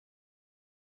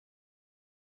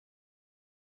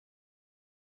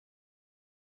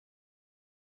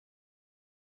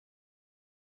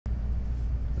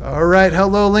All right,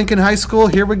 hello Lincoln High School.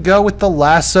 Here we go with the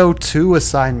Lasso 2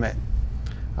 assignment.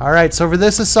 All right, so for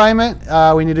this assignment,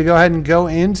 we need to go ahead and go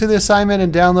into the assignment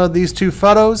and download these two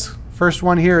photos. First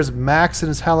one here is Max in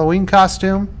his Halloween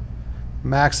costume.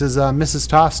 Max is Mrs.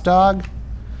 Toff's dog.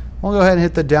 We'll go ahead and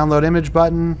hit the download image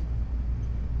button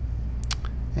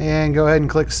and go ahead and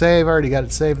click save. I already got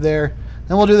it saved there.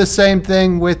 Then we'll do the same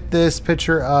thing with this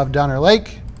picture of Donner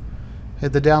Lake.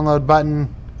 Hit the download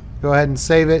button, go ahead and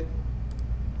save it.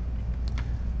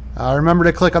 Remember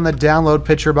to click on the download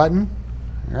picture button.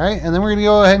 All right, and then we're going to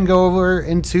go ahead and go over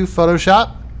into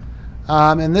Photoshop.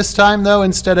 And this time, though,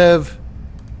 instead of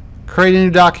creating a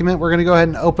new document, we're going to go ahead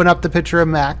and open up the picture of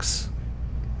Max.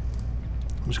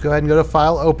 Just go ahead and go to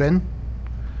File, Open.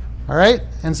 All right,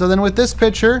 and so then with this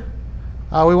picture,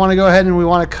 we want to go ahead and we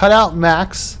want to cut out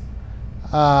Max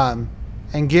and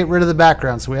get rid of the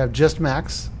background. So we have just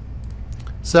Max.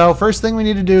 So first thing we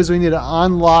need to do is we need to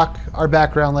unlock our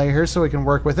background layer here so we can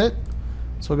work with it.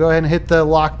 So we'll go ahead and hit the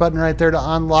lock button right there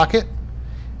to unlock it.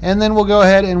 And then we'll go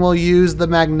ahead and we'll use the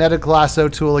magnetic lasso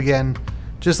tool again,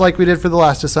 just like we did for the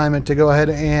last assignment, to go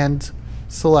ahead and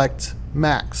select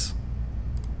Max.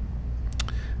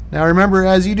 Now remember,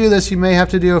 as you do this, you may have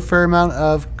to do a fair amount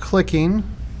of clicking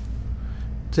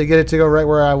to get it to go right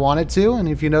where I want it to. And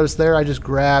if you notice there, I just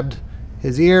grabbed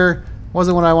his ear.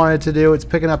 Wasn't what I wanted to do. It's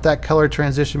picking up that color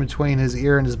transition between his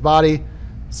ear and his body.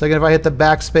 So again, if I hit the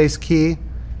backspace key,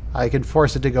 I can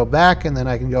force it to go back, and then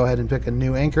I can go ahead and pick a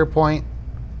new anchor point.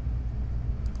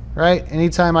 Right?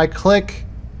 Anytime I click,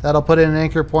 that'll put in an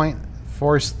anchor point,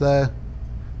 force the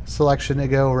selection to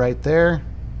go right there.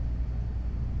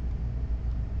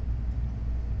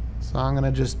 So I'm going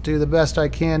to just do the best I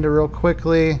can to real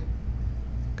quickly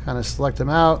kind of select them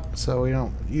out so we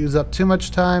don't use up too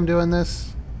much time doing this.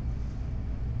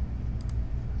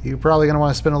 You're probably going to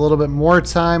want to spend a little bit more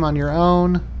time on your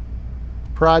own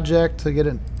project to get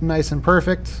it nice and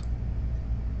perfect.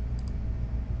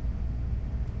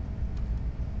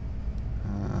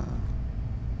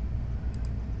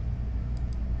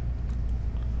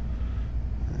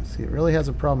 Let's see, it really has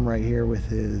a problem right here with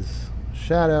his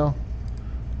shadow.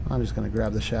 I'm just going to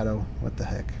grab the shadow. What the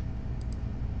heck?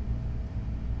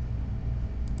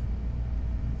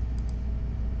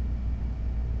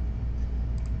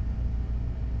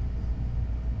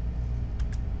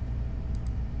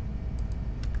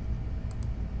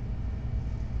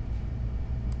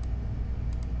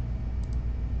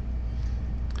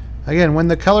 Again, when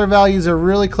the color values are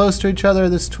really close to each other,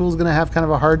 this tool is going to have kind of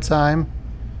a hard time.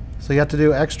 So you have to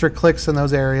do extra clicks in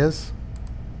those areas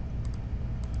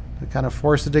to kind of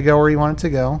force it to go where you want it to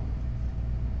go.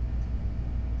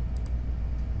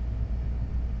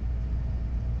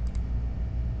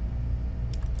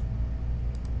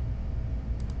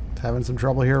 It's having some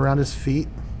trouble here around his feet.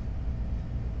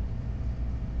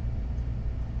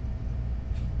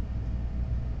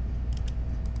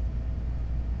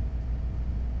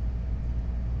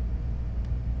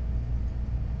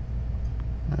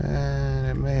 And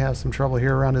it may have some trouble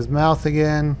here around his mouth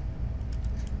again.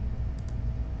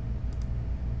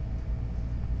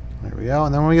 There we go.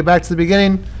 And then when we get back to the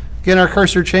beginning, again, our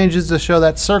cursor changes to show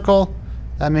that circle.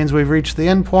 That means we've reached the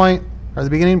end point, or the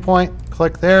beginning point.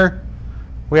 Click there.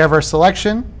 We have our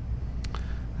selection.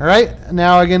 All right.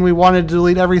 Now, again, we wanted to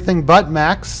delete everything but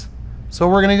Max. So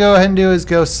what we're going to go ahead and do is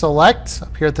go Select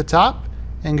up here at the top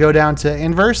and go down to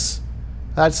Inverse.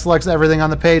 That selects everything on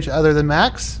the page other than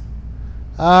Max.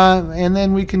 And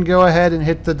then we can go ahead and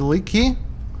hit the delete key,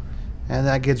 and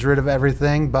that gets rid of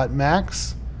everything but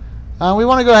Max. We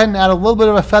want to go ahead and add a little bit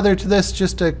of a feather to this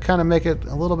just to kind of make it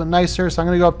a little bit nicer. So I'm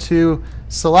going to go up to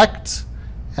Select,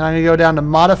 and I'm going to go down to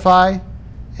Modify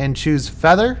and choose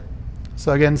Feather.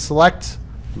 So again, Select,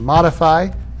 Modify,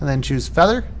 and then choose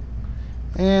Feather.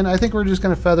 And I think we're just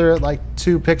going to feather it like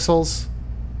 2 pixels.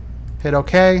 Hit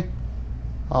OK.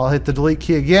 I'll hit the delete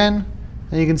key again.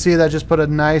 And you can see that just put a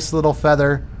nice little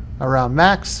feather around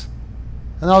Max.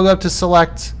 And then I'll go up to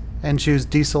Select and choose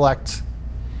Deselect.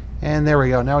 And there we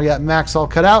go. Now we got Max all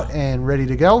cut out and ready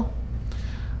to go. All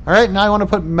right, now I want to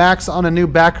put Max on a new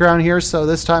background here. So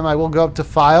this time I will go up to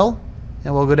File,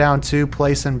 and we'll go down to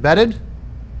Place Embedded.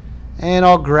 And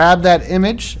I'll grab that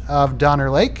image of Donner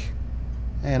Lake,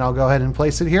 and I'll go ahead and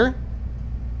place it here.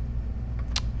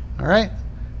 All right,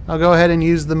 I'll go ahead and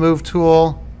use the Move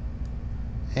tool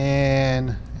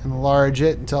and enlarge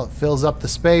it until it fills up the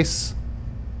space.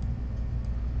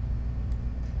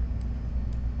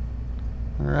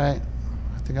 All right,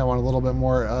 I think I want a little bit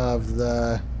more of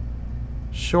the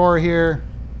shore here.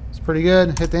 It's pretty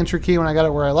good. Hit the Enter key when I got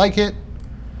it where I like it.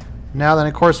 Now then,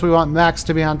 of course, we want Max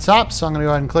to be on top, so I'm going to go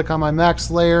ahead and click on my Max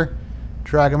layer,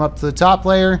 drag him up to the top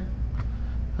layer.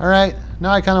 All right,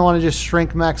 now I kind of want to just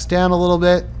shrink Max down a little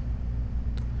bit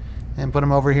and put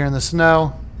him over here in the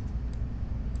snow.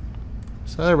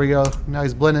 So there we go. Now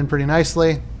he's blending pretty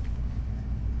nicely.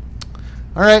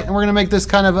 All right, and we're going to make this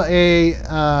kind of a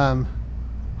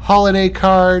holiday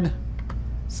card.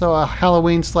 So a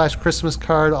Halloween / Christmas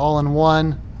card all in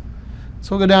one.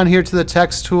 So we'll go down here to the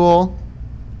text tool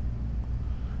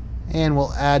and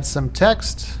we'll add some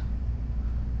text.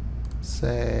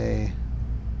 Say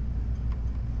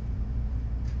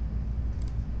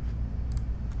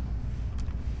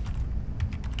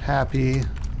Happy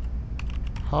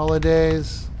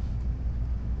Holidays.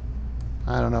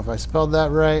 I don't know if I spelled that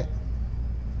right.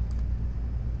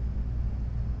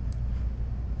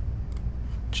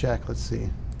 Check, let's see.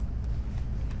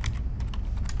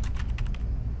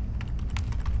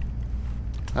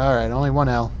 All right, only one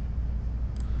L.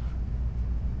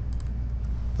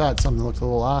 Thought something looked a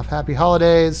little off. Happy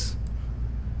Holidays.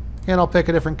 And I'll pick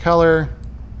a different color,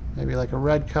 maybe like a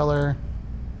red color.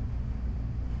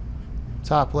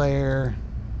 Top layer.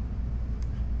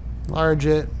 Enlarge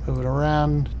it, move it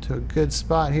around to a good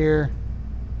spot here.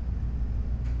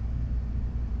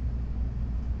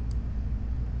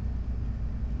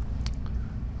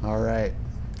 All right.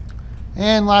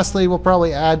 And lastly, we'll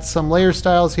probably add some layer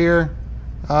styles here.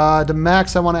 To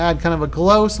Max, I want to add kind of a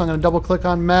glow, so I'm going to double click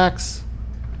on Max.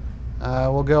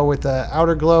 We'll go with the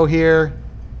outer glow here,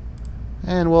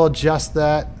 and we'll adjust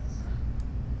that.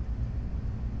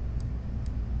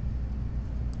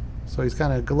 So he's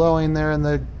kind of glowing there in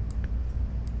the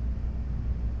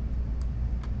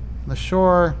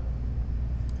shore.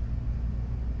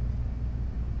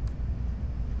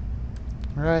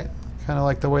 All right, kind of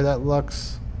like the way that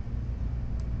looks.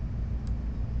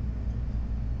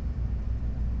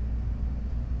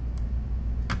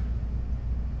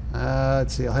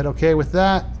 Let's see, I'll hit OK with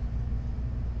that.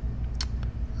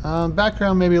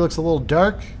 Background maybe looks a little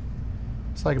dark,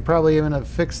 so I could probably even have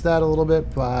fixed that a little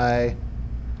bit by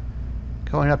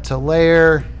going up to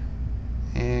Layer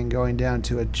and going down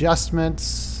to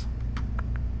Adjustments,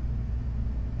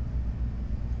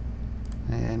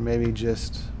 and maybe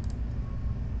just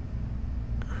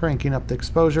cranking up the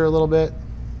exposure a little bit.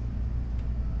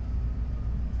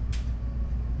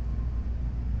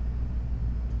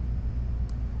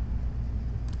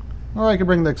 Or I could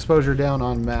bring the exposure down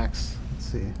on Max. Let's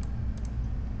see.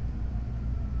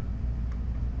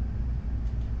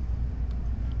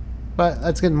 But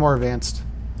that's getting more advanced.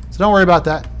 So don't worry about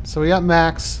that. So we got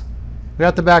Max. We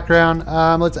got the background.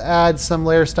 Let's add some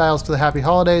layer styles to the Happy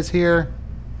Holidays here.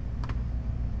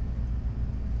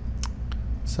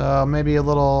 So maybe a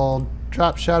little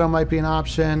drop shadow might be an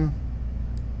option.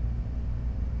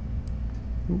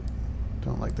 Ooh,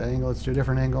 don't like that angle. Let's do a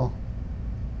different angle.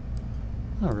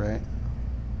 All right.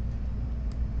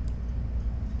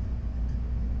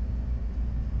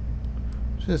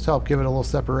 Just help give it a little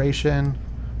separation.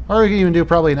 Or we can even do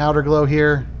probably an outer glow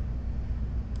here.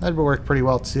 That would work pretty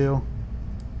well too.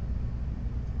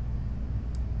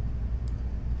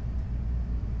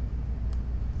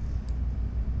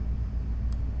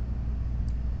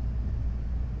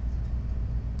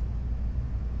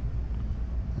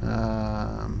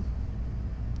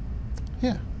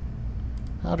 Yeah.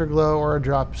 Outer glow or a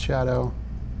drop shadow.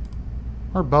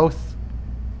 Or both.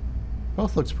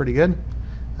 Both looks pretty good.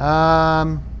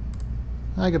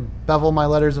 I could bevel my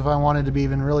letters if I wanted to be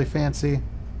even really fancy.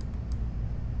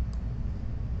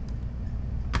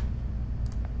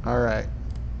 Alright.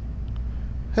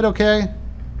 Hit OK.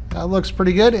 That looks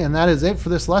pretty good, and that is it for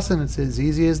this lesson. It's as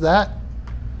easy as that.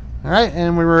 Alright,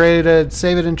 and when we're ready to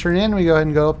save it and turn in, we go ahead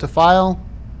and go up to File,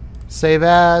 Save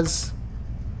As.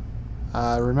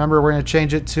 Remember, we're going to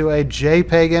change it to a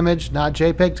JPEG image, not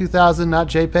JPEG 2000, not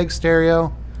JPEG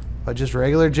stereo, but just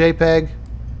regular JPEG.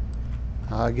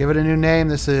 Give it a new name.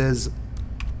 This is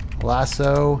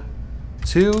Lasso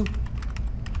 2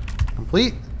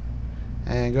 complete.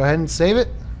 And go ahead and save it.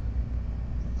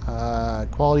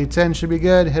 Quality 10 should be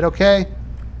good. Hit OK.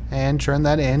 And turn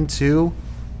that into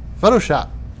Photoshop.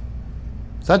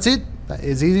 So that's it.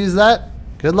 As easy as that.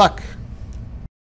 Good luck.